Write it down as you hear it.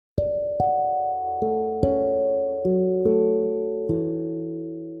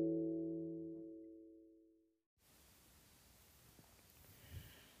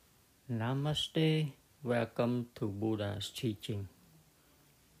Namaste, welcome to Buddha's teaching.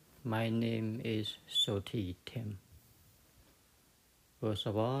 My name is Soti Tim. First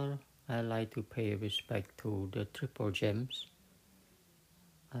of all, I like to pay respect to the Triple Gems.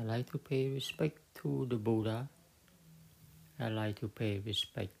 I like to pay respect to the Buddha. I like to pay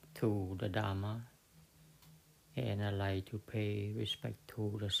respect to the Dharma. And I like to pay respect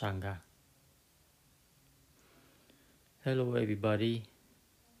to the Sangha. Hello everybody.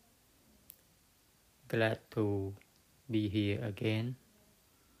 Glad to be here again.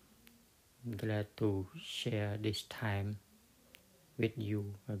 Glad to share this time with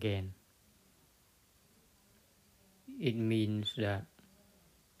you again. It means that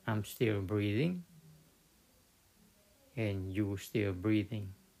I'm still breathing and you still breathing,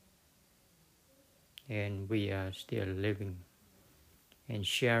 and we are still living and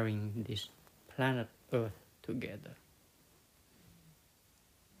sharing this planet Earth together.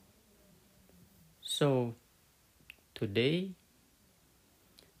 So today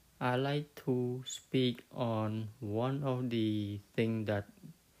I like to speak on one of the things that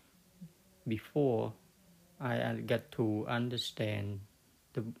before I got to understand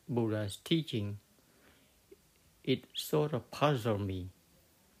the Buddha's teaching, it sort of puzzled me.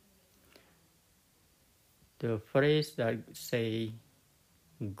 The phrase that say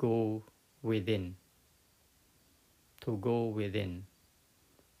go within, to go within,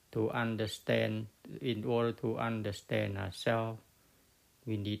 to understand, in order to understand ourselves,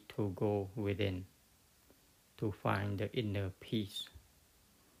 we need to go within to find the inner peace.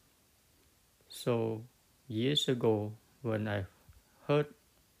 So years ago, when I heard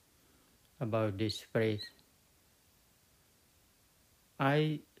about this phrase,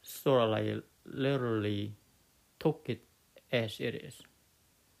 I sort of like literally took it as it is,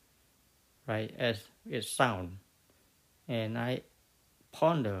 right, as it sounds. And I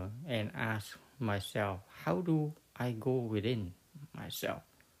ponder and ask myself, how do I go within myself,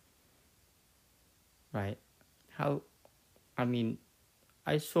 right? I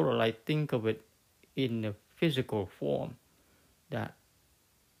sort of like think of it in a physical form, that,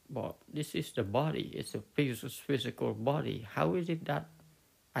 well, this is the body, it's a physical body. How is it that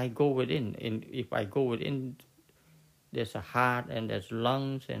I go within? And if I go within, there's a heart and there's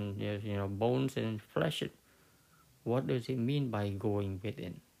lungs and there's bones and flesh. What does it mean by going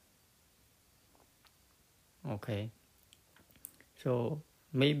within? Okay, so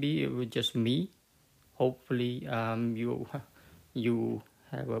maybe it was just me. Hopefully you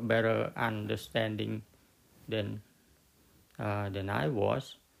have a better understanding than I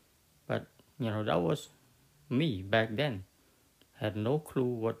was, but that was me back then. Had no clue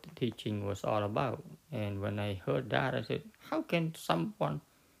what the teaching was all about. And when I heard that, I said, how can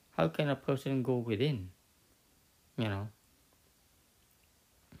a person go within?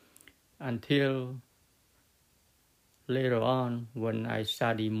 Until later on, when I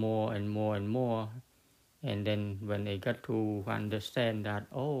study more and more and more, and then when I got to understand that,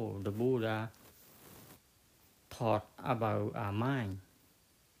 the Buddha taught about our mind,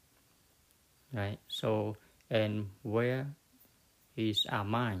 right? So, and where is our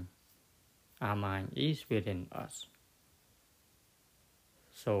mind? Our mind is within us.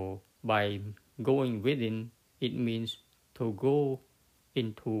 So by going within, it means to go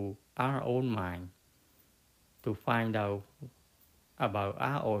into our own mind, to find out about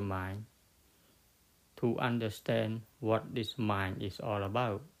our own mind, to understand what this mind is all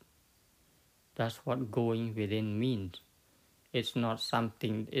about. That's what going within means. It's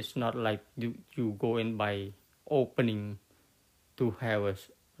not like you go in by opening to have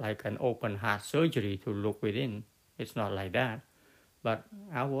like an open heart surgery to look within. It's not like that. But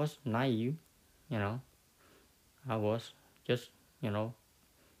I was naive, I was just,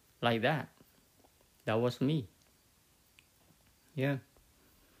 like that. That was me. Yeah.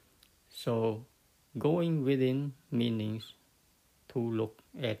 So going within means to look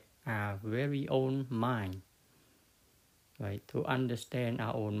at our very own mind, right? To understand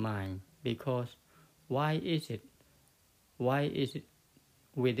our own mind. Because why is it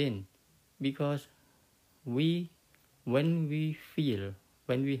within? Because when we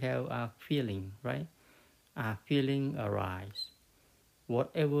have our feeling, right? Our feeling arise.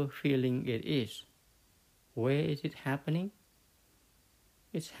 Whatever feeling it is, where is it happening?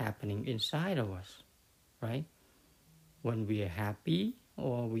 It's happening inside of us, right? When we are happy,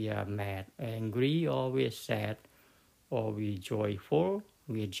 or we are mad, angry, or we are sad, or we are joyful,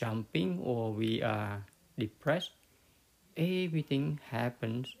 we are jumping, or we are depressed, everything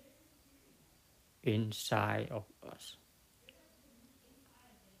happens inside of us,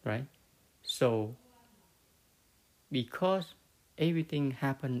 right? So because everything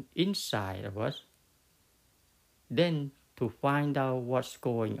happens inside of us, then to find out what's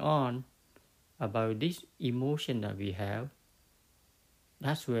going on about this emotion that we have,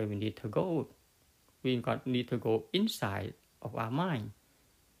 that's where we need to go. We need to go inside of our mind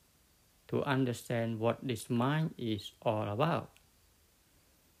to understand what this mind is all about.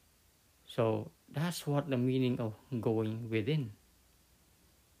 So that's what the meaning of going within.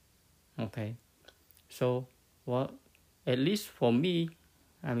 Okay, so well, at least for me,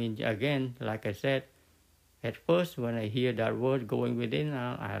 I mean, again, like I said, at first when I hear that word going within,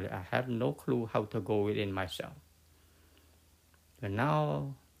 I have no clue how to go within myself. But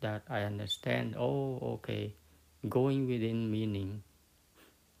now that I understand, oh, okay, going within meaning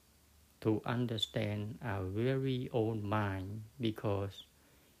to understand our very own mind, because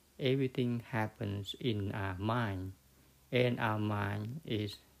everything happens in our mind, and our mind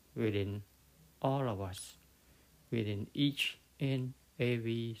is within all of us, within each and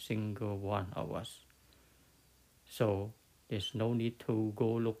every single one of us. So there's no need to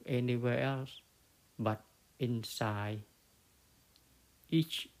go look anywhere else but inside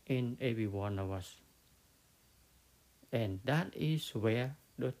each and every one of us. And that is where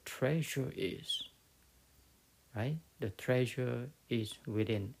the treasure is, right? The treasure is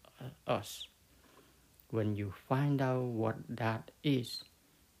within us. When you find out what that is,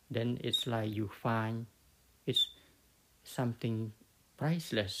 then it's like you find it's something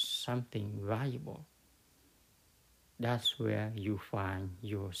priceless, something valuable. That's where you find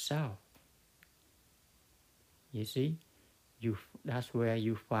yourself. You see, that's where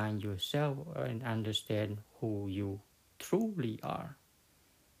you find yourself and understand who you truly are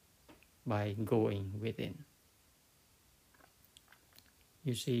by going within.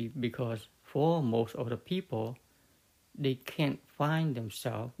 You see, because for most of the people, they can't find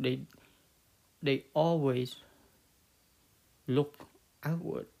themselves. They always look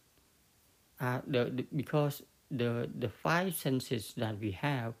outward. Because the five senses that we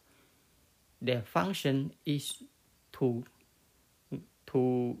have, their function is to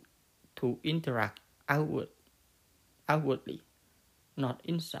interact outwardly, not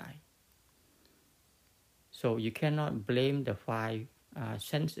inside. So you cannot blame the five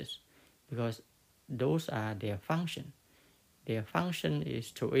senses, because those are their function. Their function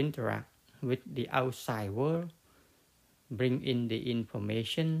is to interact with the outside world, bring in the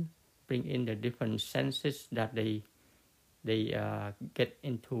information, bring in the different senses that they get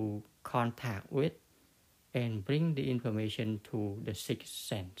into contact with, and bring the information to the sixth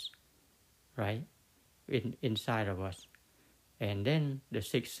sense, right, inside of us. And then the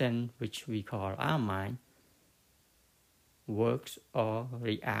sixth sense, which we call our mind, works or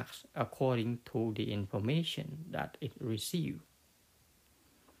reacts according to the information that it receives,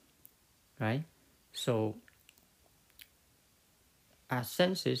 right? So our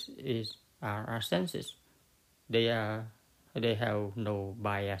senses are our senses. They have no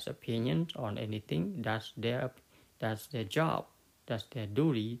biased opinions on anything. That's their job. That's their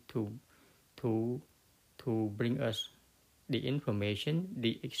duty to bring us the information,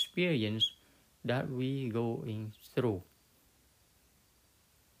 the experience that we going through,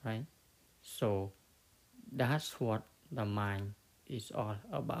 right? So that's what the mind is all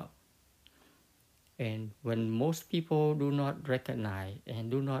about. And when most people do not recognize and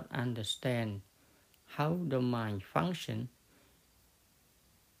do not understand how the mind functions,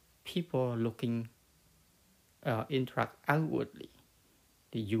 people looking interact outwardly.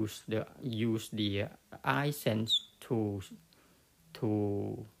 They use the eye sense to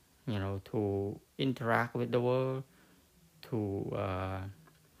interact with the world.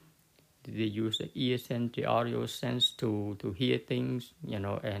 They use the ear sense, the audio sense to hear things,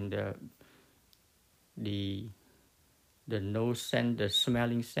 and the nose sense, the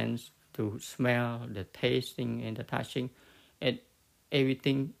smelling sense to smell, the tasting and the touching, and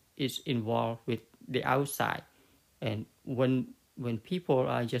everything is involved with the outside. And when people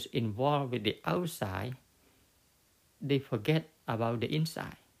are just involved with the outside, they forget about the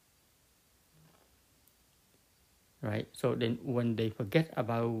inside, right? So then when they forget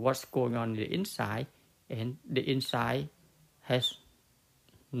about what's going on in the inside, and the inside has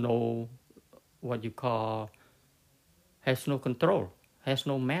no has no control, has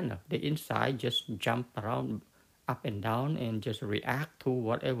no manner. The inside just jump around up and down and just react to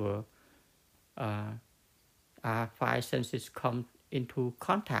whatever our five senses come into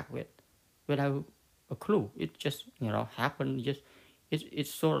contact with, without a clue. It just happen. It's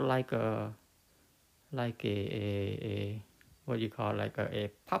sort of like a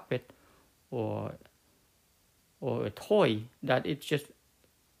puppet or a toy that it just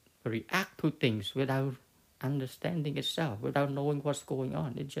react to things without understanding itself, without knowing what's going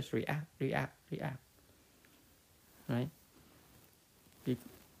on. It just react, right?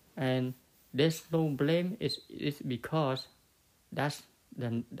 And there's no blame. It's because that's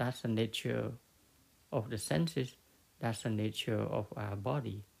the nature of the senses. That's the nature of our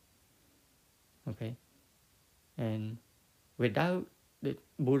body. Okay, and without the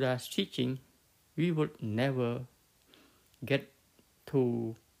Buddha's teaching, we would never get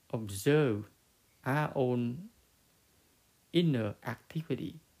to observe our own inner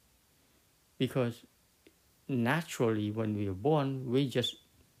activity, because naturally when we are born, we just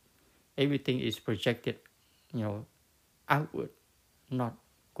everything is projected, outward, not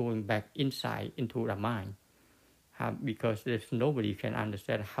going back inside into the mind. Because there's nobody can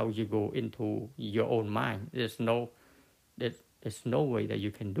understand how you go into your own mind. There's no way that you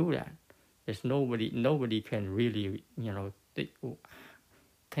can do that. There's nobody can really,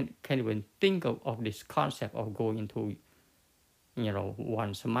 can even think of this concept of going into,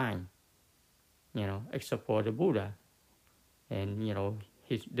 one's mind, except for the Buddha. And,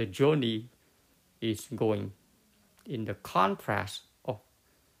 the journey is going in the contrast of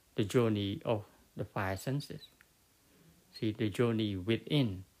the journey of the five senses. See, the journey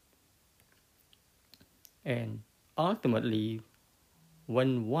within. And ultimately,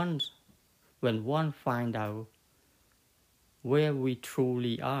 when one finds out where we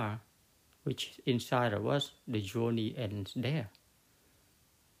truly are, which is inside of us, the journey ends there.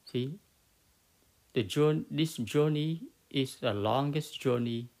 See, this journey is the longest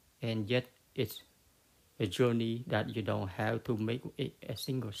journey, and yet it's a journey that you don't have to make a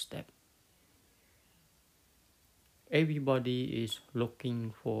single step. Everybody is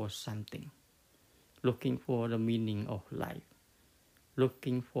looking for something, looking for the meaning of life,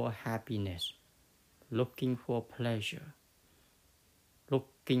 looking for happiness, looking for pleasure,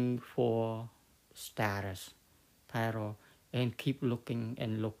 looking for status, title, and keep looking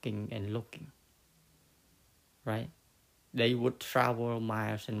and looking and looking, right? They would travel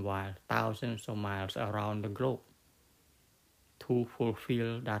miles and miles, thousands of miles around the globe to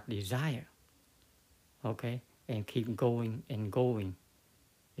fulfill that desire, okay? And keep going and going.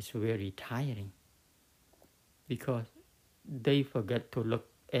 It's very tiring, because they forget to look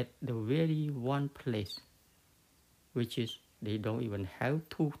at the very one place, which is they don't even have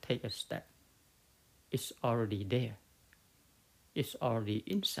to take a step. It's already there. It's already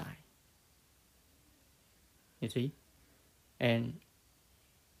inside. You see? And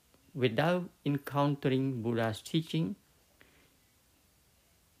without encountering Buddha's teaching,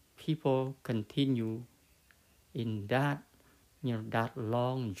 people continue in that, that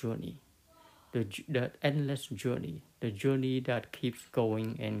long journey, the endless journey, the journey that keeps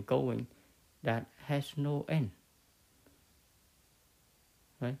going and going, that has no end,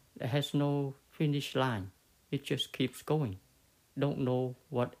 right? It has no finish line. It just keeps going. Don't know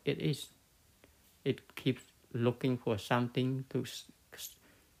what it is. It keeps looking for something to.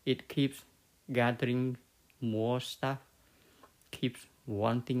 It keeps gathering more stuff, keeps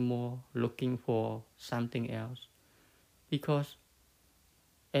wanting more, looking for something else. Because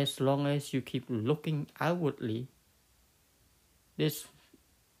as long as you keep looking outwardly, you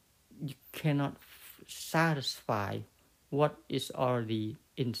cannot satisfy what is already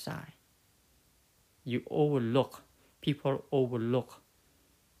inside. People overlook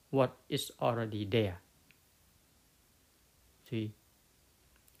what is already there. See?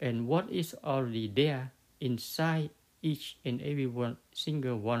 And what is already there inside each and every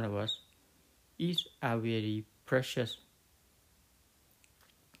single one of us is a very precious,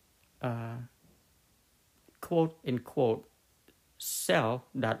 quote unquote, self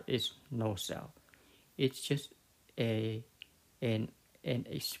that is no self. It's just an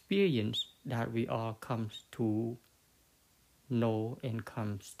experience that we all comes to know and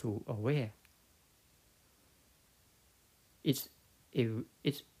comes to aware. It's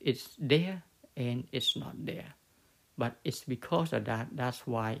there and it's not there, but it's because of that's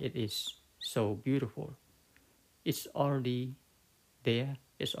why it is so beautiful. It's already there.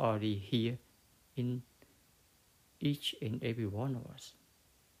 It's already here in each and every one of us.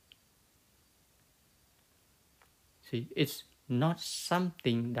 See, it's not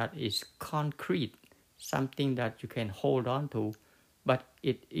something that is concrete, something that you can hold on to, but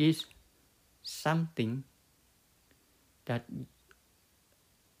it is something that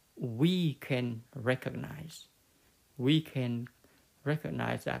we can recognize. We can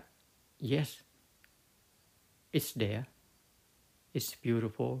recognize that, yes, it's there, it's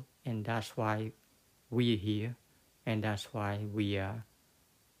beautiful, and that's why we're here, and that's why we are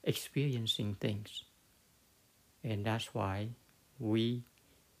experiencing things. And that's why we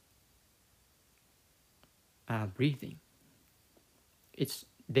are breathing. It's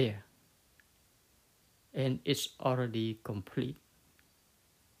there, and it's already complete.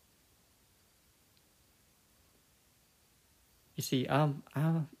 You see,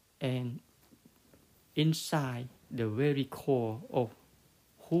 and inside the very core of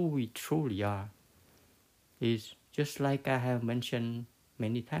who we truly are is, just like I have mentioned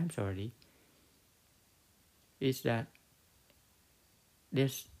many times already, is that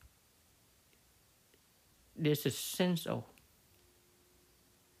there's a sense of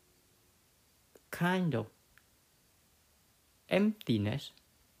kind of emptiness,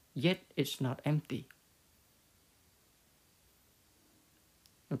 yet it's not empty.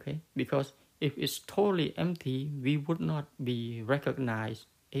 Okay, because if it's totally empty, we would not be recognize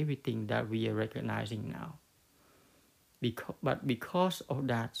everything that we are recognizing now. But because of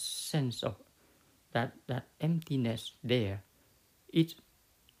that sense of that emptiness there, it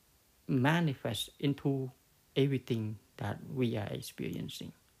manifests into everything that we are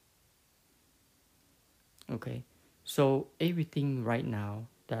experiencing. Okay, so everything right now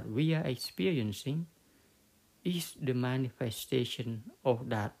that we are experiencing is the manifestation of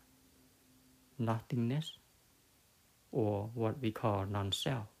that nothingness, or what we call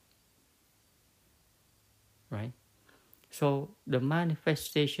non-self, right? So the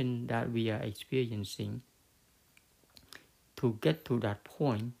manifestation that we are experiencing, to get to that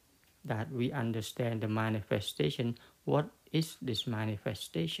point that we understand the manifestation, what is this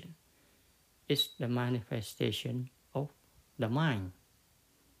manifestation? It's the manifestation of the mind,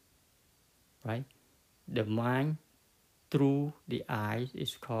 right? The mind through the eyes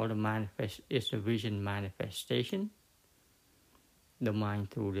is called is the vision manifestation. The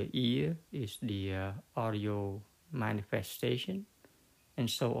mind through the ear is the audio manifestation, and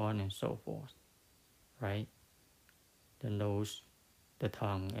so on and so forth, right? The nose, the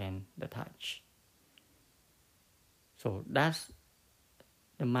tongue, and the touch. So that's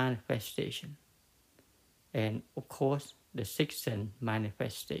the manifestation. And of course, the sixth sense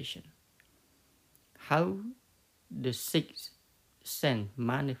manifestation. How the sixth sense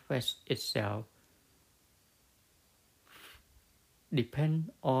manifests itself depends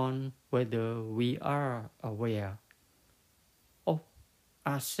on whether we are aware of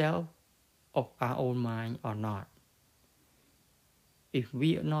ourselves, of our own mind or not. If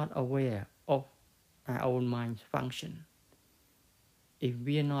we are not aware of our own mind's function, if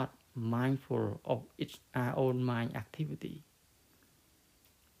we are not mindful of our own mind activity,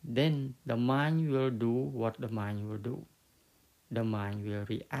 then the mind will do what the mind will do. The mind will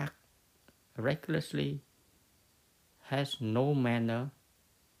react recklessly, has no manner.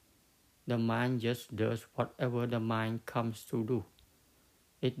 The mind just does whatever the mind comes to do.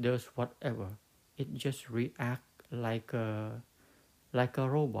 It does whatever. It just reacts like a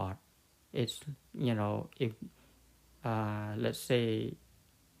robot. It's, if let's say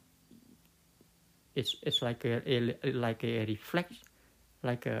it's like a reflex,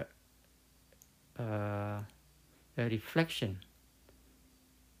 like a reflection,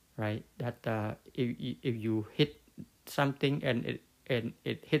 right? That if you hit something and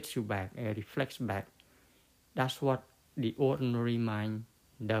it hits you back, it reflects back. That's what the ordinary mind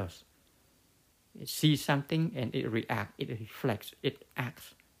does. It sees something and it reacts, it reflects, it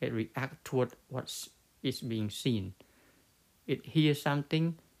acts, it reacts toward what is being seen. It hears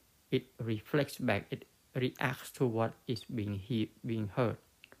something, it reflects back, it reacts to what is being heard.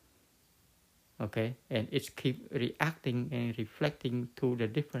 Okay, and it keeps reacting and reflecting to the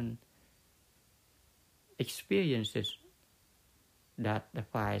different experiences that the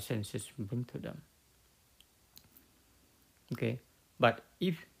five senses bring to them. Okay, but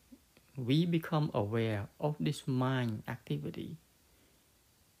if we become aware of this mind activity,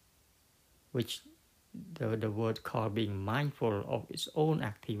 which the word called being mindful of its own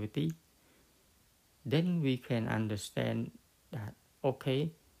activity, then we can understand that,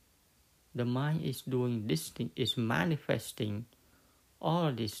 okay, the mind is doing this thing, is manifesting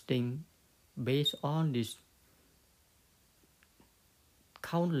all these things based on these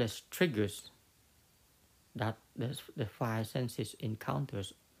countless triggers that the five senses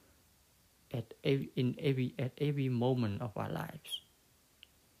encounters at every moment of our lives.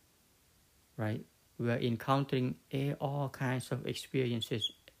 Right? We are encountering all kinds of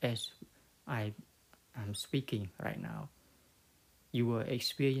experiences as I'm speaking right now. You will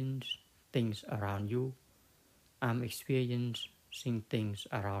experience things around you. I'm experiencing things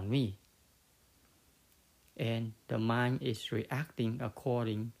around me. And the mind is reacting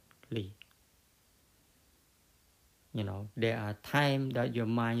accordingly. There are times that your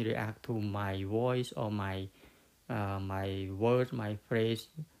mind reacts to my voice or my words, my phrase.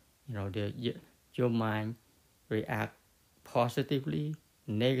 Your mind react positively,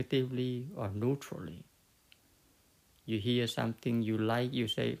 negatively, or neutrally. You hear something you like, you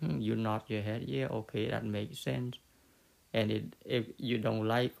say, you nod your head, yeah, okay, that makes sense. And if you don't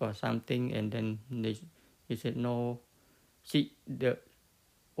like or something, and then you say no, see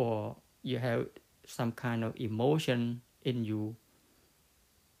or you have some kind of emotion in you,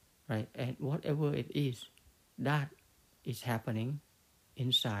 right? And whatever it is, that is happening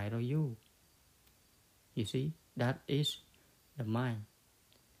inside of you. You see, that is the mind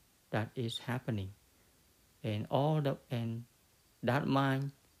that is happening, and that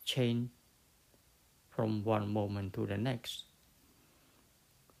mind change from one moment to the next.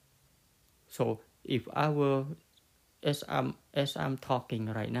 So if I were, as I'm talking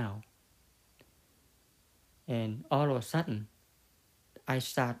right now, and all of a sudden I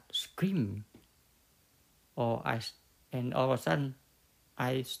start screaming, and all of a sudden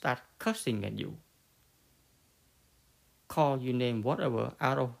I start cussing at you, call your name, whatever,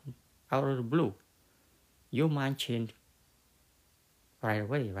 out of the blue, your mind changed right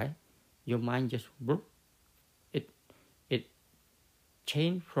away, right? Your mind just it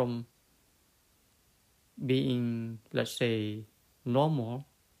changed from being, let's say, normal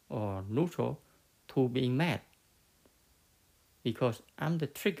or neutral to being mad, because I'm the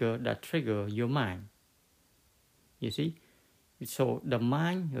trigger that trigger your mind. You see, so the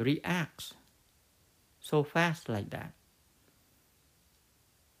mind reacts so fast like that,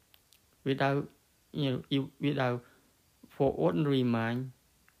 without for ordinary mind,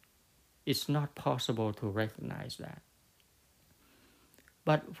 it's not possible to recognize that.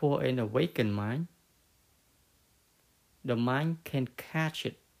 But for an awakened mind, the mind can catch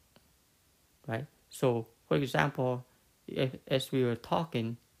it, right? So, for example, as we were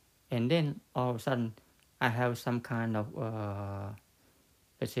talking, and then all of a sudden I have some kind of,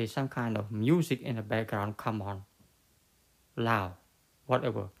 let's say, some kind of music in the background come on, loud,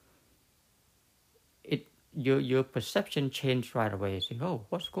 whatever. Your perception changed right away. You say, oh,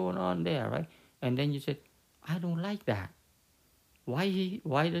 what's going on there, right? And then you say, I don't like that. Why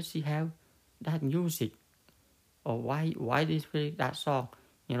does he have that music? Or why does he play that song?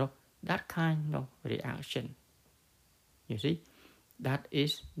 That kind of reaction. You see, that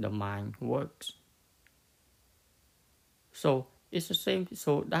is the mind works. So it's the same.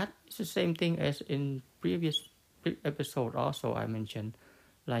 So that is the same thing as in previous episode. Also, I mentioned,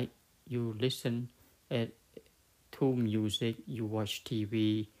 like you listen to music, you watch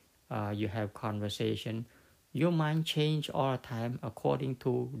TV, you have conversation. Your mind change all the time according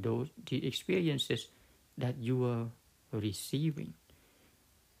to the experiences that you are receiving.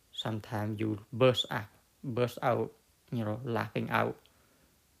 Sometimes you burst out, laughing out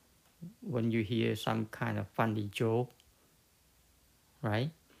when you hear some kind of funny joke,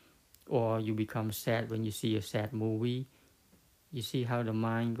 right? Or you become sad when you see a sad movie. You see how the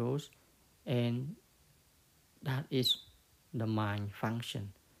mind goes, and that is the mind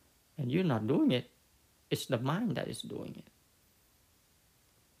function. And you're not doing it. It's the mind that is doing it.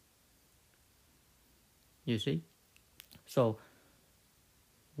 You see? So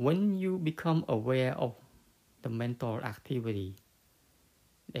when you become aware of the mental activity,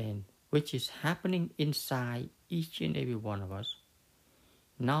 and which is happening inside each and every one of us,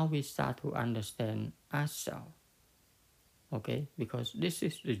 now we start to understand ourselves. Okay? Because this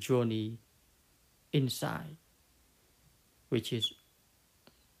is the journey inside, which is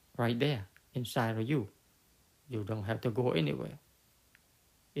right there inside of you. You don't have to go anywhere.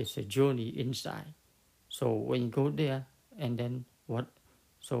 It's a journey inside. So when you go there, and then what?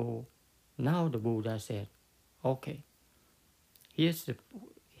 So now the Buddha said, okay, here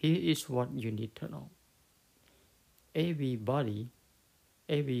is what you need to know. Everybody,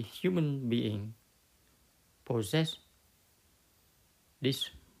 every human being possess this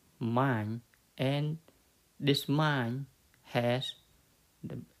mind, and this mind has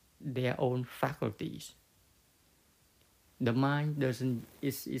their own faculties. The mind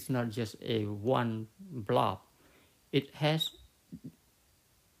it's not just a one blob. It has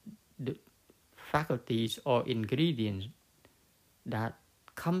the faculties or ingredients that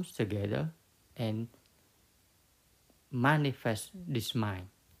comes together and manifest this mind,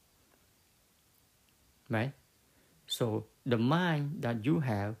 right? So the mind that you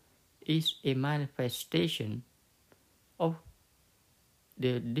have is a manifestation of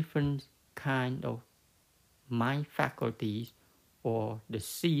the different kind of mind faculties, or the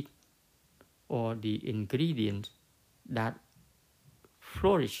seed, or the ingredients that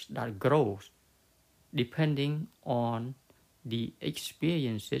flourish, that grows, depending on the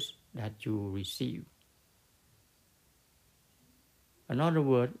experiences that you receive. In other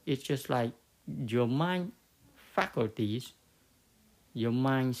words, it's just like your mind faculties, your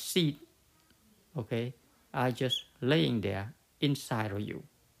mind seed, okay, are just laying there inside of you.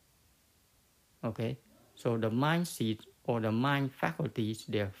 Okay, so the mind seed or the mind faculties,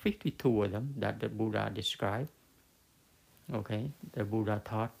 there are 52 of them that the Buddha described. Okay, the Buddha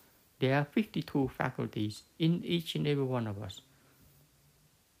taught there are 52 faculties in each and every one of us.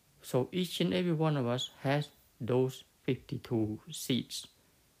 So each and every one of us has those 52 seeds.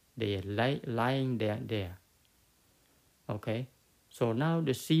 They are lying there. Okay, so now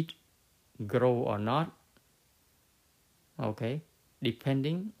the seed grow or not, okay,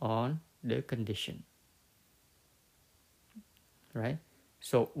 depending on the condition, right?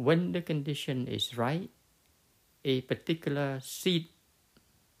 So when the condition is right, a particular seed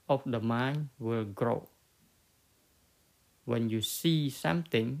of the mind will grow. When you see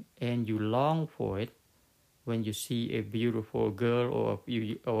something and you long for it, when you see a beautiful girl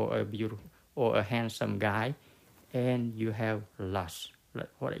or a handsome guy, and you have lust,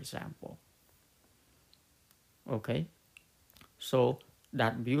 for example. Okay, so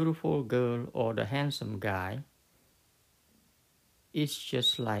that beautiful girl or the handsome guy is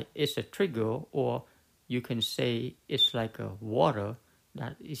just like, it's a trigger, or you can say it's like a water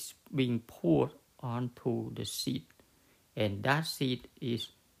that is being poured onto the seed. And that seed is,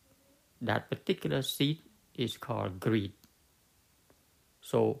 that particular seed is called greed.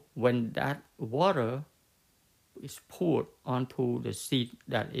 So when that water is poured onto the seed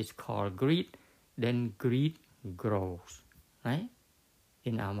that is called greed, then greed grows, right,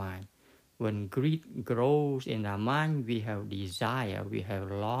 in our mind. When greed grows in our mind, we have desire, we have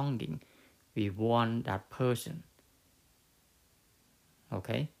longing, we want that person.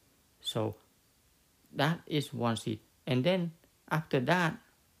 Okay, so that is one seed. And then after that,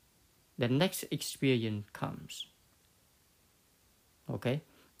 the next experience comes. Okay,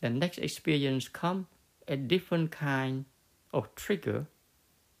 the next experience comes, a different kind of trigger,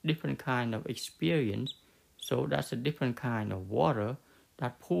 different kind of experience. So that's a different kind of water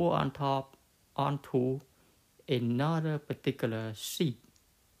that pour on top onto another particular seed,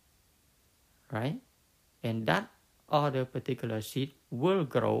 right? And that other particular seed will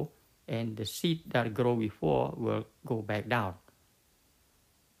grow, and the seed that grew before will go back down.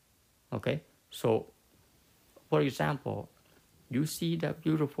 Okay, so for example, you see that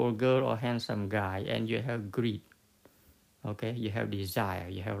beautiful girl or handsome guy and you have greed. Okay, you have desire,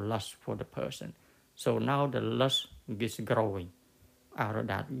 you have lust for the person. So now the lust is growing out of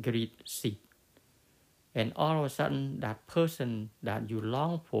that greed seed. And all of a sudden, that person that you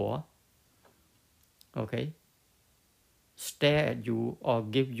long for, okay, stare at you or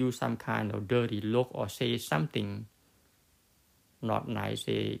give you some kind of dirty look or say something not nice,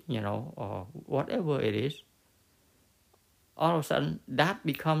 or whatever it is. All of a sudden, that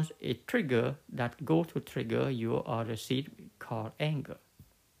becomes a trigger that goes to trigger your other seed called anger.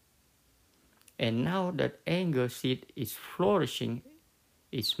 And now that anger seed is flourishing,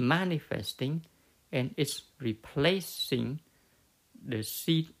 it's manifesting, and it's replacing the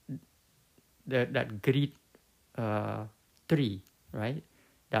seed, that greed tree, right?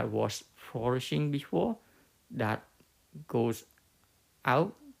 That was flourishing before, that goes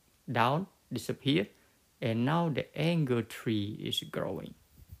out, down, disappear, and now the anger tree is growing.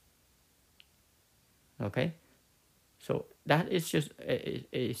 Okay, so that is just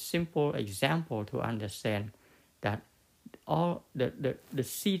a simple example to understand that all the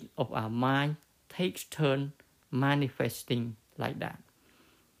seed of our mind takes turn manifesting like that.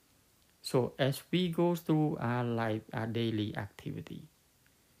 So as we go through our life, our daily activity,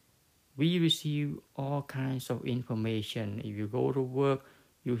 we receive all kinds of information. If you go to work,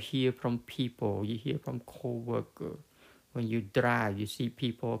 you hear from people, you hear from co-workers. When you drive, you see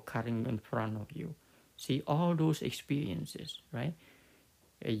people cutting in front of you. See all those experiences, right?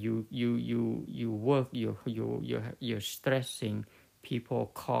 You work, you're stressing,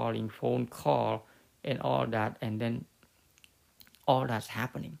 people calling, phone call, and all that, and then all that's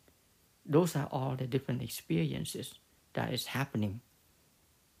happening. Those are all the different experiences that is happening,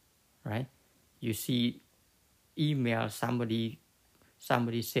 right? You see email, somebody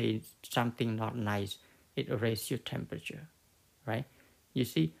say something not nice, it raises your temperature, right? You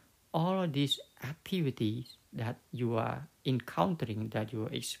see, all of these activities that you are encountering, that you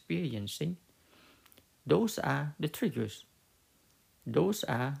are experiencing, those are the triggers. Those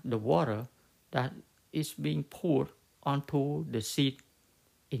are the water that is being poured onto the seed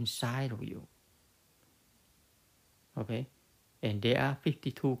inside of you. Okay? And there are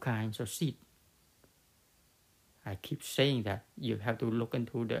 52 kinds of seed. I keep saying that you have to look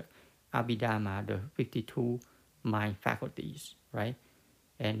into the Abhidharma, the 52 mind faculties, right?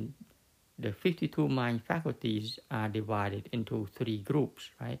 And the 52 mind faculties are divided into 3 groups,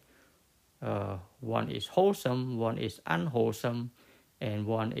 right? One is wholesome, one is unwholesome, and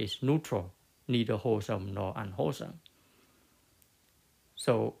one is neutral, neither wholesome nor unwholesome.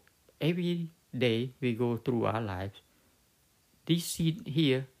 So every day we go through our lives, this seed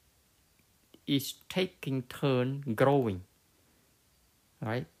here is taking turn growing,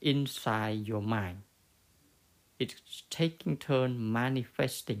 right, inside your mind. It's taking turn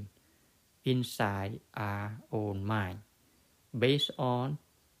manifesting inside our own mind based on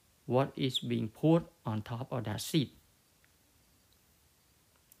what is being put on top of that seed,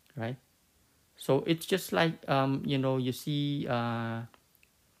 right? So it's just like you see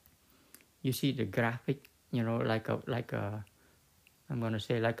the graphic, like a I'm gonna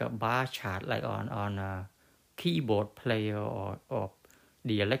say like a bar chart, like on a keyboard player or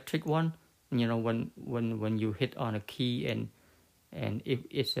the electric one. When you hit on a key and if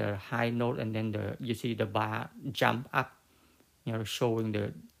it's a high note and then you see the bar jump up, showing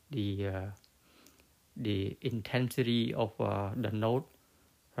the intensity of the note,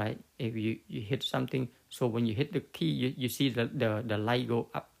 right? If you hit something, so when you hit the key, you see the light go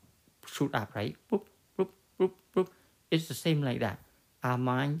up, shoot up, right? Boop, boop, boop, boop. It's the same like that. Our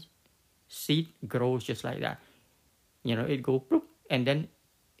mind seed grows just like that. It go boop, and then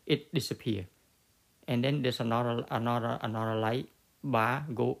it disappear, and then there's another light bar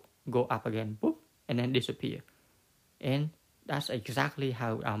go up again, boop, and then disappear. And that's exactly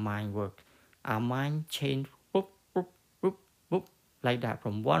how our mind works. Our mind change, boop, boop, boop, boop, like that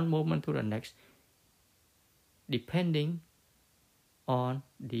from one moment to the next, depending on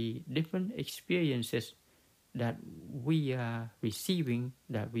the different experiences that we are receiving,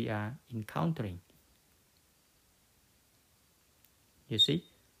 that we are encountering. You see?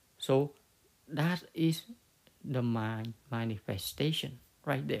 So that is the mind manifestation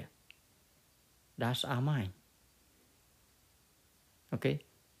right there. That's our mind. Okay?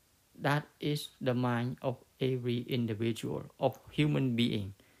 That is the mind of every individual, of human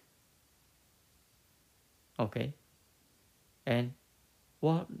being. Okay? And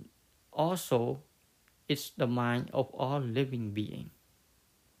what also is the mind of all living beings.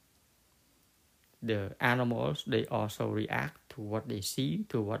 The animals, they also react to what they see,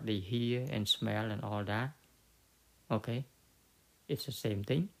 to what they hear and smell and all that. Okay? It's the same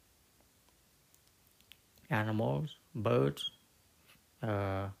thing. Animals, birds,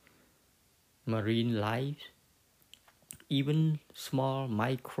 marine life, even small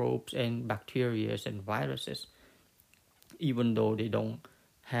microbes and bacteria and viruses, even though they don't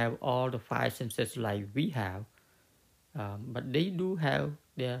have all the 5 senses like we have, but they do have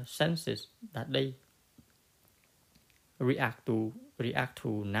their senses that they react to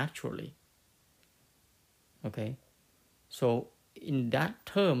naturally. Okay, so in that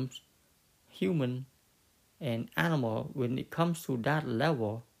terms, human and animal, when it comes to that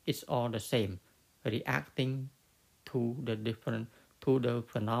level, it's all the same, reacting to the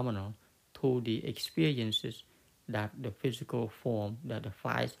phenomenon, to the experiences that the physical form, that the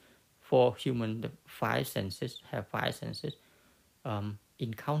 5 for human, the 5 senses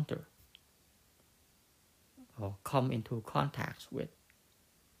encounter or come into contact with.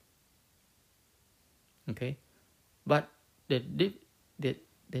 Okay, but the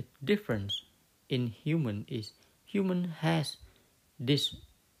difference in human is human has this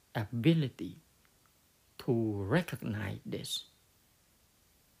ability to recognize this.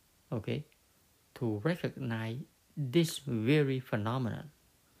 Okay, to recognize this very phenomenon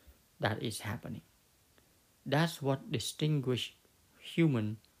that is happening. That's what distinguishes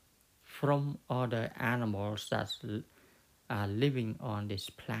human from other animals that are living on this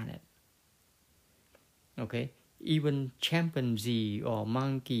planet. Okay, even chimpanzee or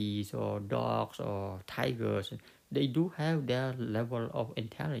monkeys or dogs or tigers, they do have their level of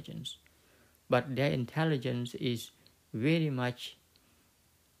intelligence, but their intelligence is very much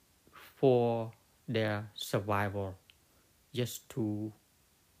for their survival, just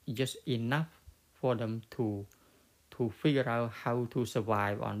enough for them to figure out how to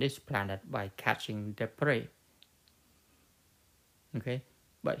survive on this planet by catching the prey. Okay,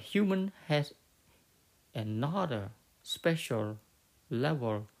 but human has another special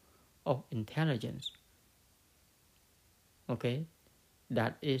level of intelligence. Okay,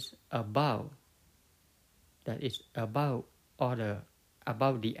 that is above the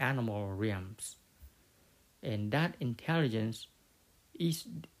animal realms, and that intelligence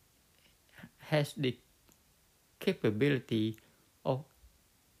has the capability of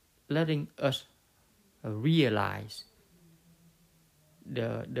letting us realize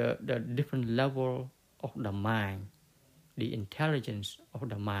the different level of the mind, the intelligence of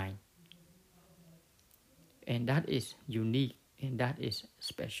the mind. And that is unique and that is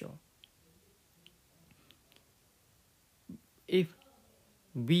special. If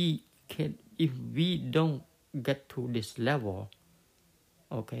if we don't get to this level,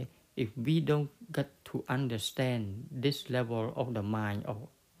 okay, if we don't get to understand this level of the mind of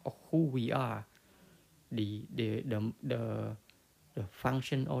who we are, the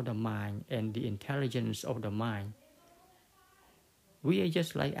function of the mind and the intelligence of the mind, we are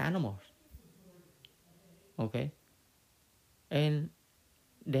just like animals, okay? And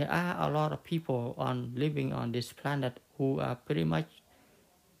there are a lot of people on living on this planet who are pretty much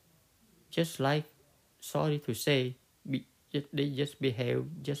just like, sorry to say, they just behave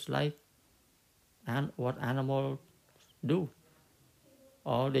just like what animals do.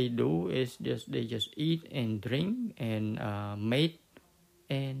 All they do is they just eat and drink and mate,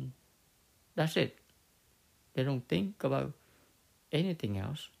 and that's it. They don't think about anything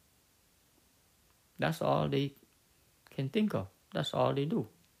else. That's all they can think of. That's all they do.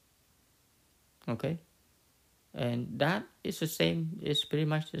 Okay, and that is the same. It's pretty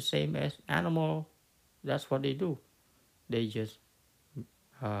much the same as animal. That's what they do. They just,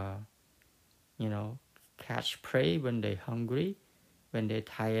 uh, catch prey when they're hungry. When they're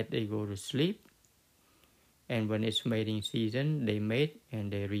tired, they go to sleep. And when it's mating season, they mate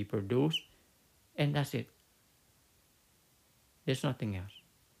and they reproduce, and that's it. There's nothing else.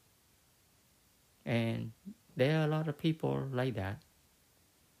 And there are a lot of people like that.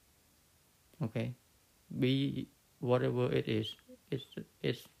 Okay, whatever it is,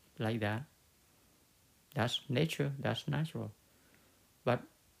 it's like that. That's nature. That's natural. But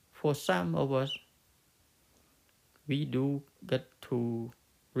for some of us, we do get to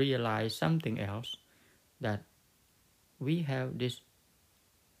realize something else, that we have this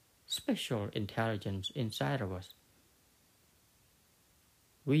special intelligence inside of us.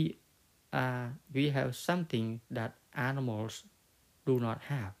 We have something that animals do not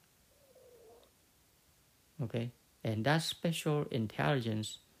have. Okay, and that special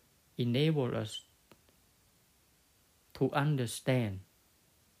intelligence enables us to understand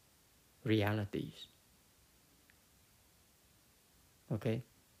realities. Okay,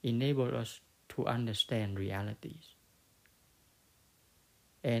 enable us to understand realities.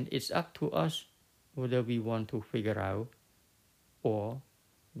 And it's up to us whether we want to figure out or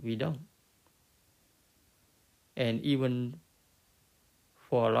we don't. And even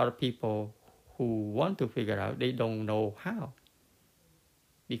for a lot of people who want to figure out, they don't know how.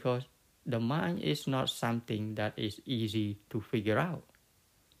 Because the mind is not something that is easy to figure out.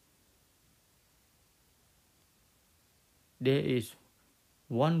 There is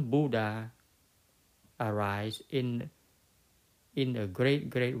one Buddha arise in a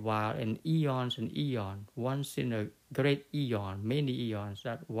great while, and eons, once in a great eon, many eons,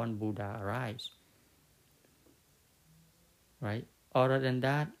 that one Buddha arise. Right? Other than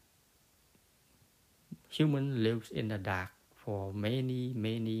that, human lives in the dark for many,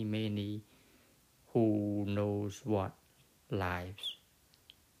 who knows what lives,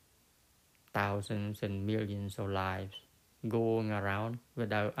 thousands and millions of lives going around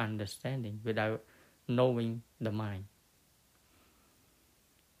without understanding, without knowing the mind.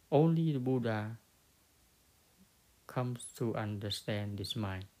 Only the Buddha comes to understand this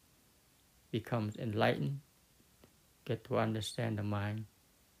mind, becomes enlightened, get to understand the mind,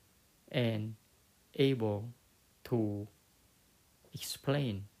 and able to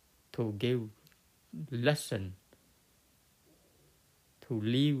explain, to give lesson, to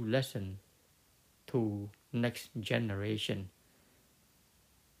leave lesson to next generation,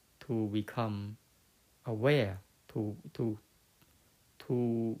 to become aware, to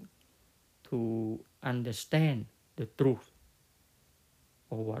understand the truth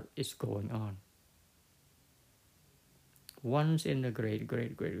of what is going on. Once in a great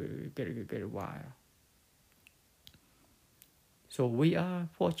while. So we are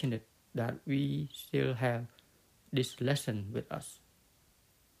fortunate that we still have this lesson with us.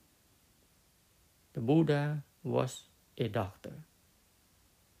 The Buddha was a doctor.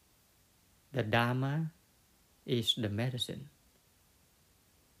 The Dharma is the medicine.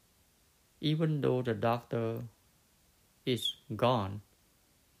 Even though the doctor is gone,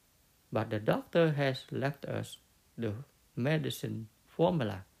 but the doctor has left us the medicine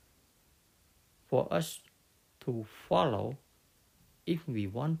formula for us to follow if we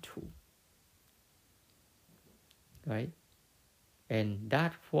want to. Right? And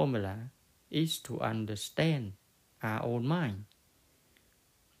that formula is to understand our own mind,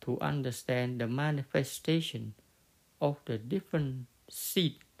 to understand the manifestation of the different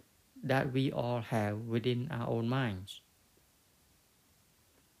seeds that we all have within our own minds.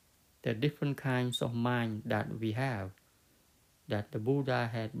 the different kinds of mind that we have, that the Buddha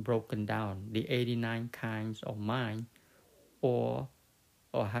had broken down, the 89 kinds of mind, or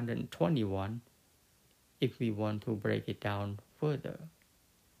 121 if we want to break it down further.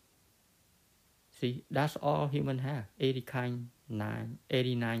 See, that's all humans have,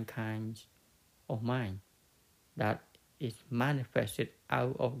 89 kinds of mind that is manifested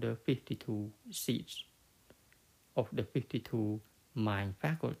out of the 52 seeds of the 52 mind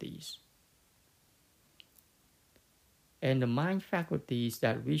faculties. And the mind faculties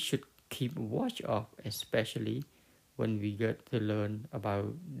that we should keep watch of, especially when we get to learn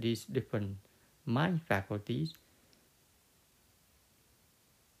about these different mind faculties,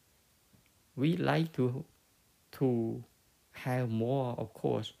 we like to have more, of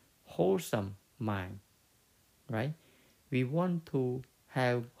course, wholesome mind, right? We want to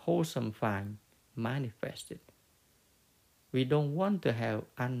have wholesome mind manifested. We don't want to have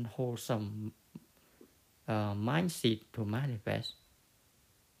unwholesome mindset to manifest,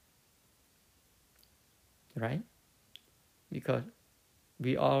 right? Because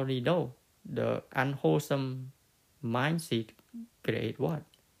we already know the unwholesome mindset create what?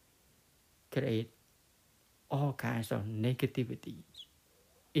 Create all kinds of negativities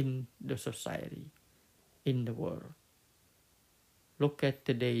in the society, in the world. Look at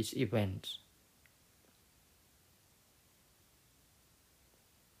today's events.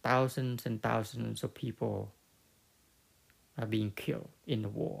 Thousands and thousands of people are being killed in the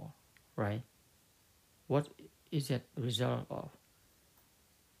war, right? What is it a result of?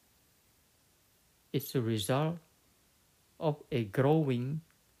 It's a result of a growing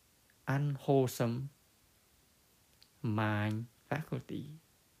unwholesome mind faculty,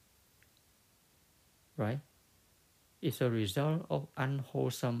 right? It's a result of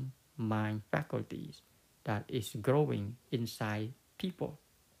unwholesome mind faculties that is growing inside people.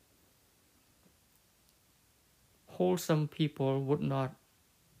 Wholesome people would not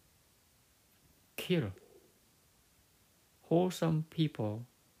kill. Wholesome people,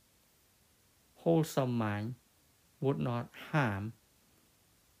 wholesome mind would not harm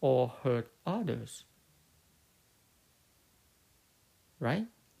or hurt others, right?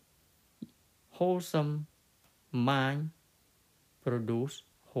 Wholesome mind produce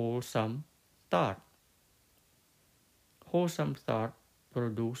wholesome thought. Wholesome thought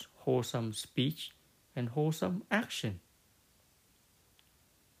produce wholesome speech and wholesome action,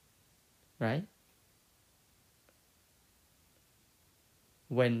 right?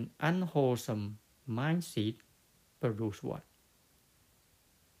 When unwholesome mindset produce what?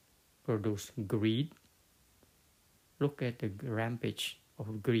 Produce greed. Look at the rampage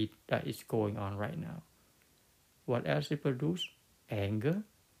of greed that is going on right now. What else it produce? Anger.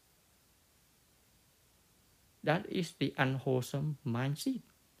 That is the unwholesome mindset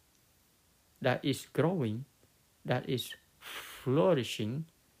that is growing, that is flourishing.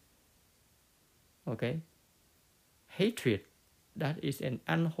 Okay? Hatred. That is an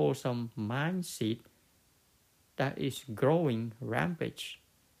unwholesome mindset that is growing rampage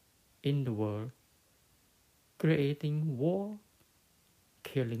in the world, creating war,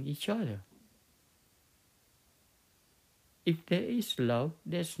 killing each other. If there is love,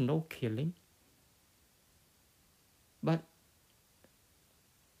 there's no killing. But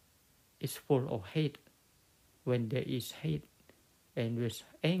it's full of hate. When there is hate and with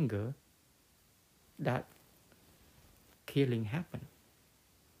anger, that killing happen.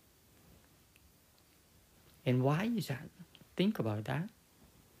 And why is that? Think about that.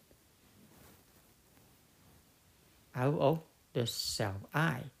 Out of the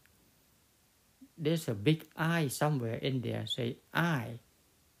self-I. There's a big I somewhere in there. Say, I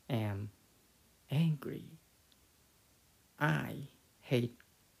am angry. I hate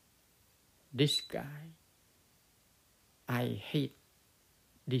this guy. I hate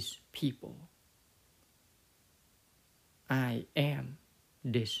these people. I am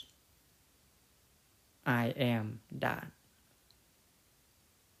this. I am that.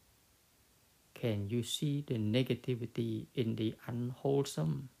 Can you see the negativity in the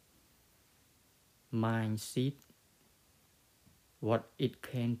unwholesome mindset? What it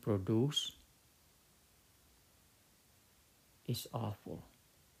can produce is awful.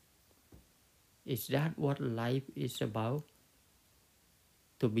 Is that what life is about?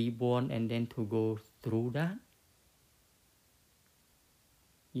 To be born and then to go through that?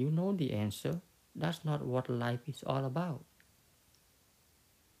 You know the answer. That's not what life is all about.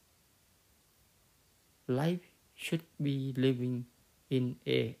 Life should be living in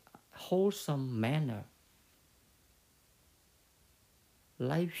a wholesome manner.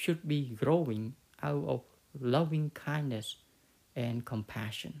 Life should be growing out of loving kindness and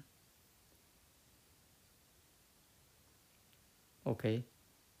compassion. Okay,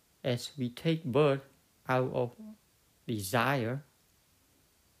 as we take birth out of desire,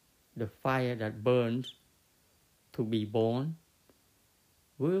 the fire that burns to be born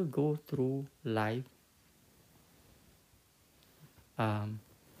will go through life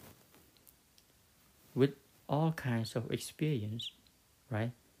with all kinds of experience,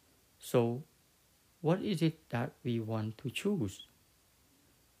 right? So, what is it that we want to choose?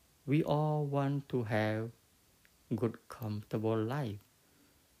 We all want to have good, comfortable life.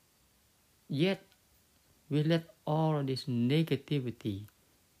 Yet, we let all this negativity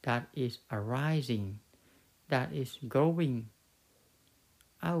that is arising, that is growing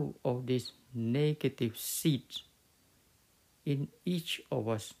out of these negative seeds in each of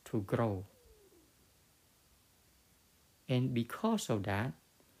us to grow. And because of that,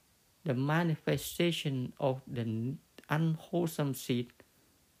 the manifestation of the unwholesome seed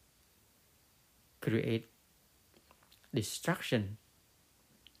create destruction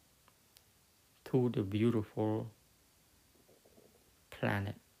to the beautiful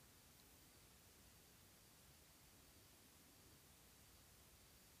planet.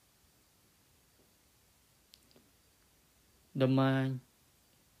 The mind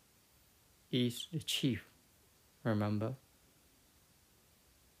is the chief, remember?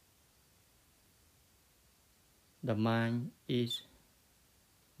 The mind is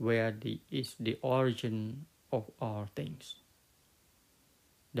where is the origin of all things.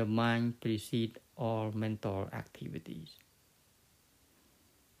 The mind precedes all mental activities.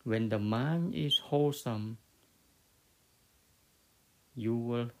 When the mind is wholesome,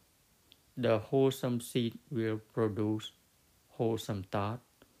 the wholesome seed will produce wholesome thought,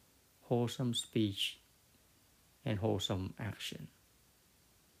 wholesome speech, and wholesome action.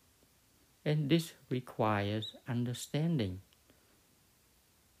 And this requires understanding.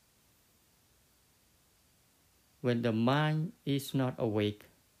 When the mind is not awake,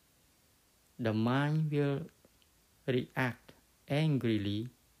 the mind will react angrily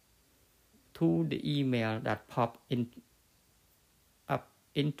to the email that popped up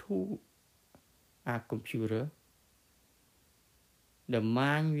into our computer. The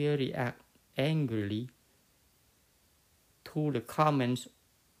mind will react angrily to the comments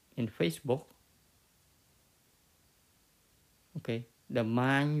in Facebook. Okay, the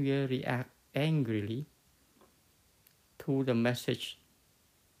mind will react angrily to the message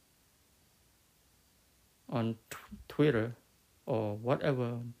on Twitter or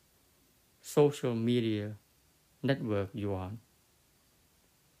whatever social media network you are on.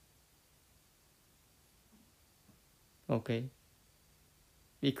 Okay,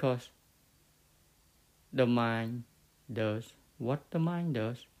 because the mind does what the mind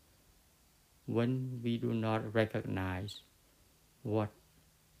does when we do not recognize what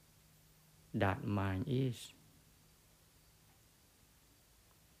that mind is.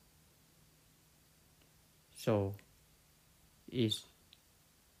 So, is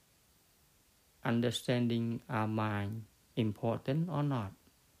understanding our mind important or not?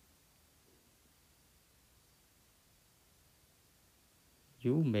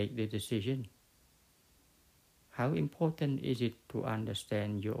 You make the decision. How important is it to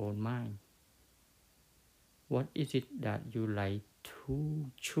understand your own mind? What is it that you like to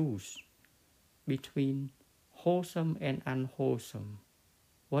choose between wholesome and unwholesome?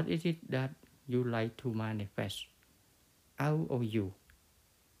 What is it that you like to manifest out of you?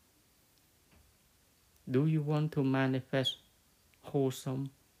 Do you want to manifest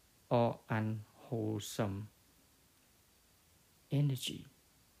wholesome or unwholesome energy?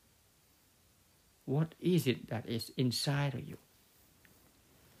 What is it that is inside of you?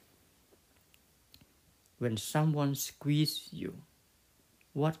 When someone squeezes you,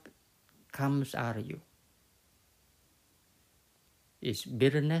 what comes out of you? Is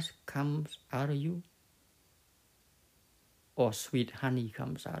bitterness comes out of you? Or sweet honey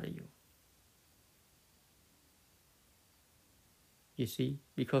comes out of you? You see,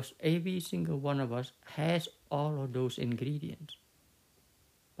 because every single one of us has all of those ingredients.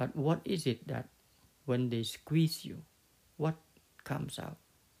 But what is it that when they squeeze you, what comes out?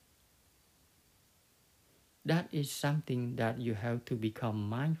 That is something that you have to become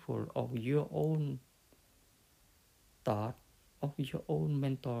mindful of your own thought, of your own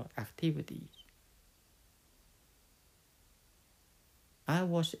mental activities. I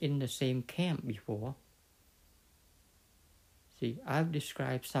was in the same camp before. See, I've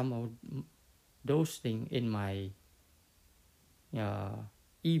described some of those things in my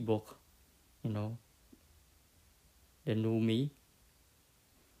ebook, The New Me.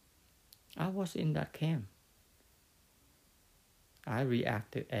 I was in that camp. I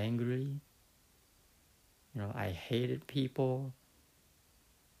reacted angrily. I hated people.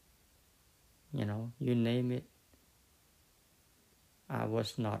 you name it. I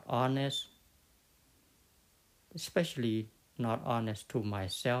was not honest, especially not honest to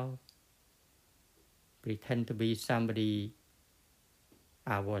myself, pretend to be somebody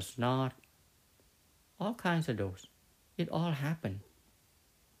I was not, all kinds of those. It all happened.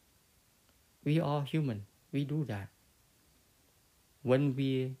 We are human. We do that. When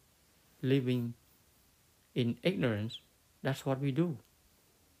we're living in ignorance, that's what we do.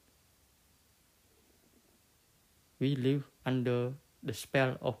 We live under the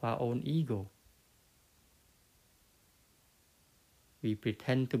spell of our own ego. We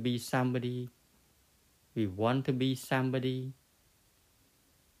pretend to be somebody. We want to be somebody.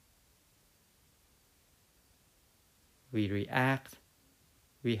 We react.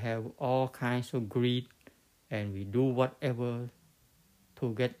 We have all kinds of greed, and we do whatever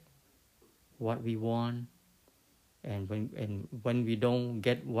to get what we want. And when we don't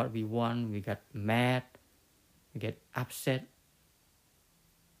get what we want, we get mad, we get upset,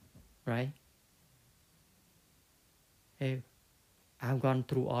 right? Hey, I've gone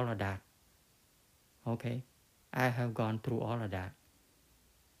through all of that. Okay, I have gone through all of that.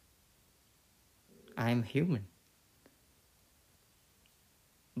 I'm human.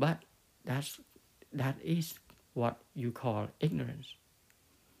 But that is what you call ignorance.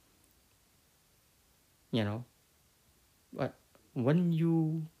 But when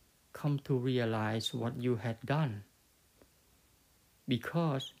you come to realize what you had done,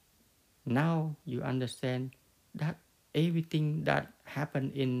 because now you understand that everything that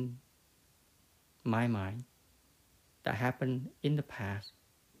happened in my mind, that happened in the past,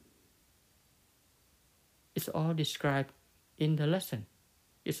 it's all described in the lesson.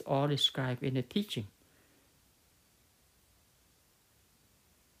 It's all described in the teaching.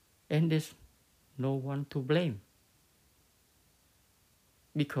 And there's no one to blame.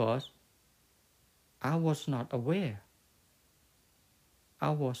 Because I was not aware. I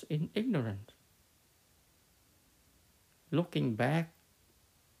was in ignorance. Looking back,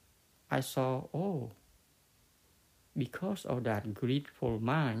 I saw, because of that greedful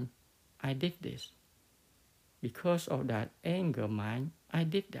mind, I did this. Because of that anger mind, I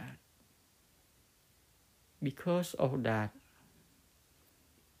did that. Because of that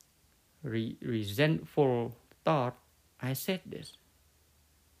resentful thought, I said this.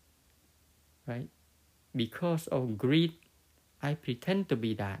 Right? Because of greed, I pretend to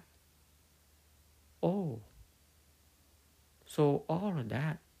be that. So all of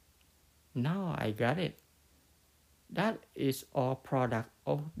that, now I got it. That is all product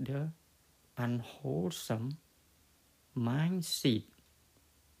of the unwholesome mindset.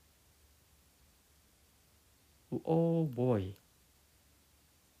 Oh boy,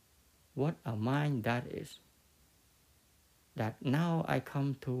 what a mind that is. That now I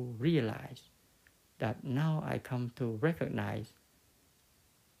come to realize, that now I come to recognize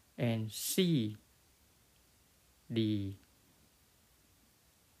and see the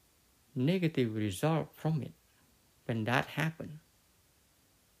negative result from it when that happened,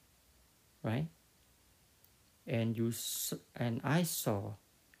 right? And I saw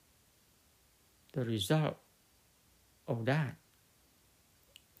the result of that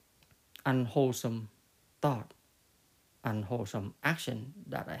unwholesome thought, unwholesome action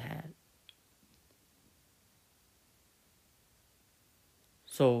that I had.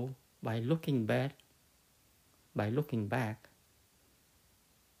 So by looking back,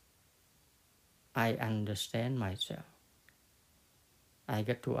 I understand myself. I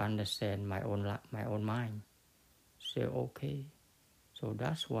get to understand my own mind. Say, okay, so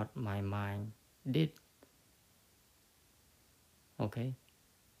that's what my mind did. Okay,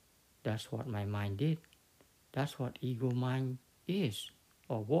 that's what my mind did. That's what ego mind is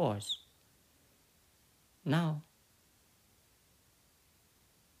or was. Now,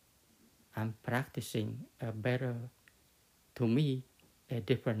 I'm practicing a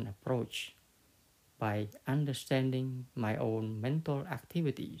different approach by understanding my own mental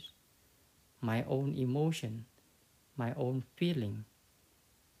activities, my own emotion, my own feeling,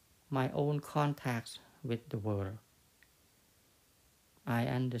 my own contacts with the world. I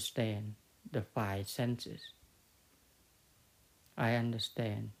understand the five senses. I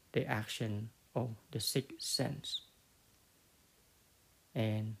understand the action of the sixth sense.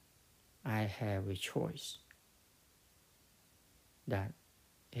 And I have a choice that,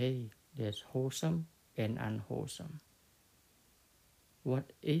 hey, there's wholesome and unwholesome.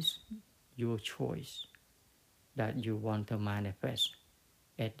 What is your choice that you want to manifest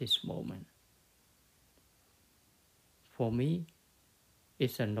at this moment? For me,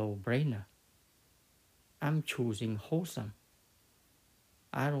 it's a no-brainer. I'm choosing wholesome.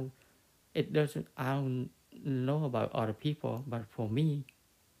 I It doesn't, I don't know about other people, but for me,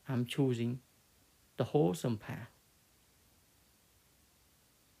 I'm choosing the wholesome path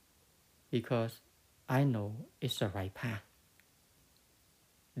because I know it's the right path.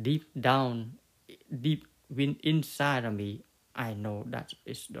 Deep down, deep inside of me, I know that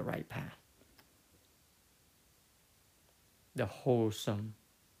it's the right path, the wholesome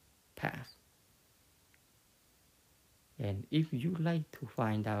path. And if you like to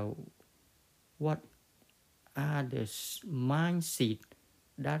find out what are the mindset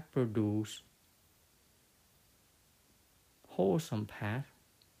that produce wholesome path,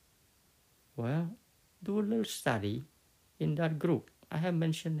 well, do a little study in that group. I have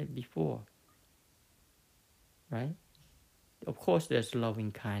mentioned it before, right? Of course, there's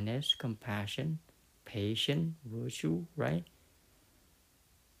loving kindness, compassion, patience, virtue, right?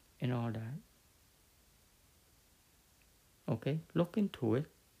 And all that. Okay, look into it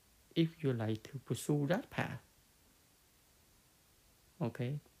if you like to pursue that path.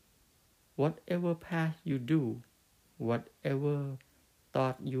 Okay, whatever path you do, whatever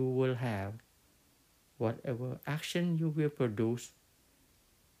thought you will have, whatever action you will produce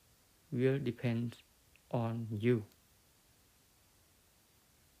will depend on you.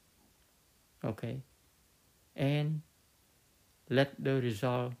 Okay, and let the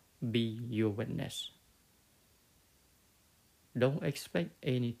result be your witness. Don't expect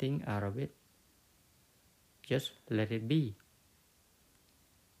anything out of it. Just let it be.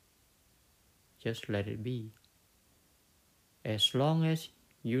 Just let it be. As long as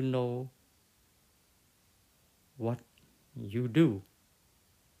you know what you do,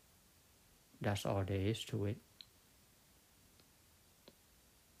 that's all there is to it.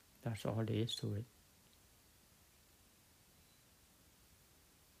 That's all there is to it.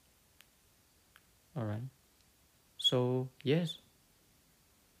 All right. So, yes,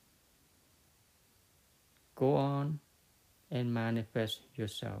 go on and manifest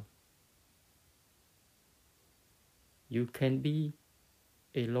yourself. You can be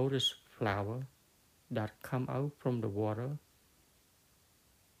a lotus flower that come out from the water,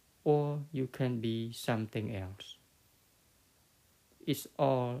 or you can be something else. It's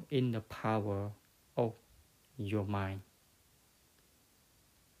all in the power of your mind.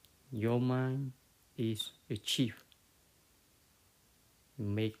 Your mind is the chief.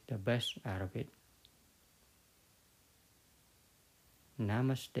 Make the best out of it.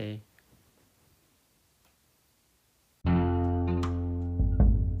 Namaste.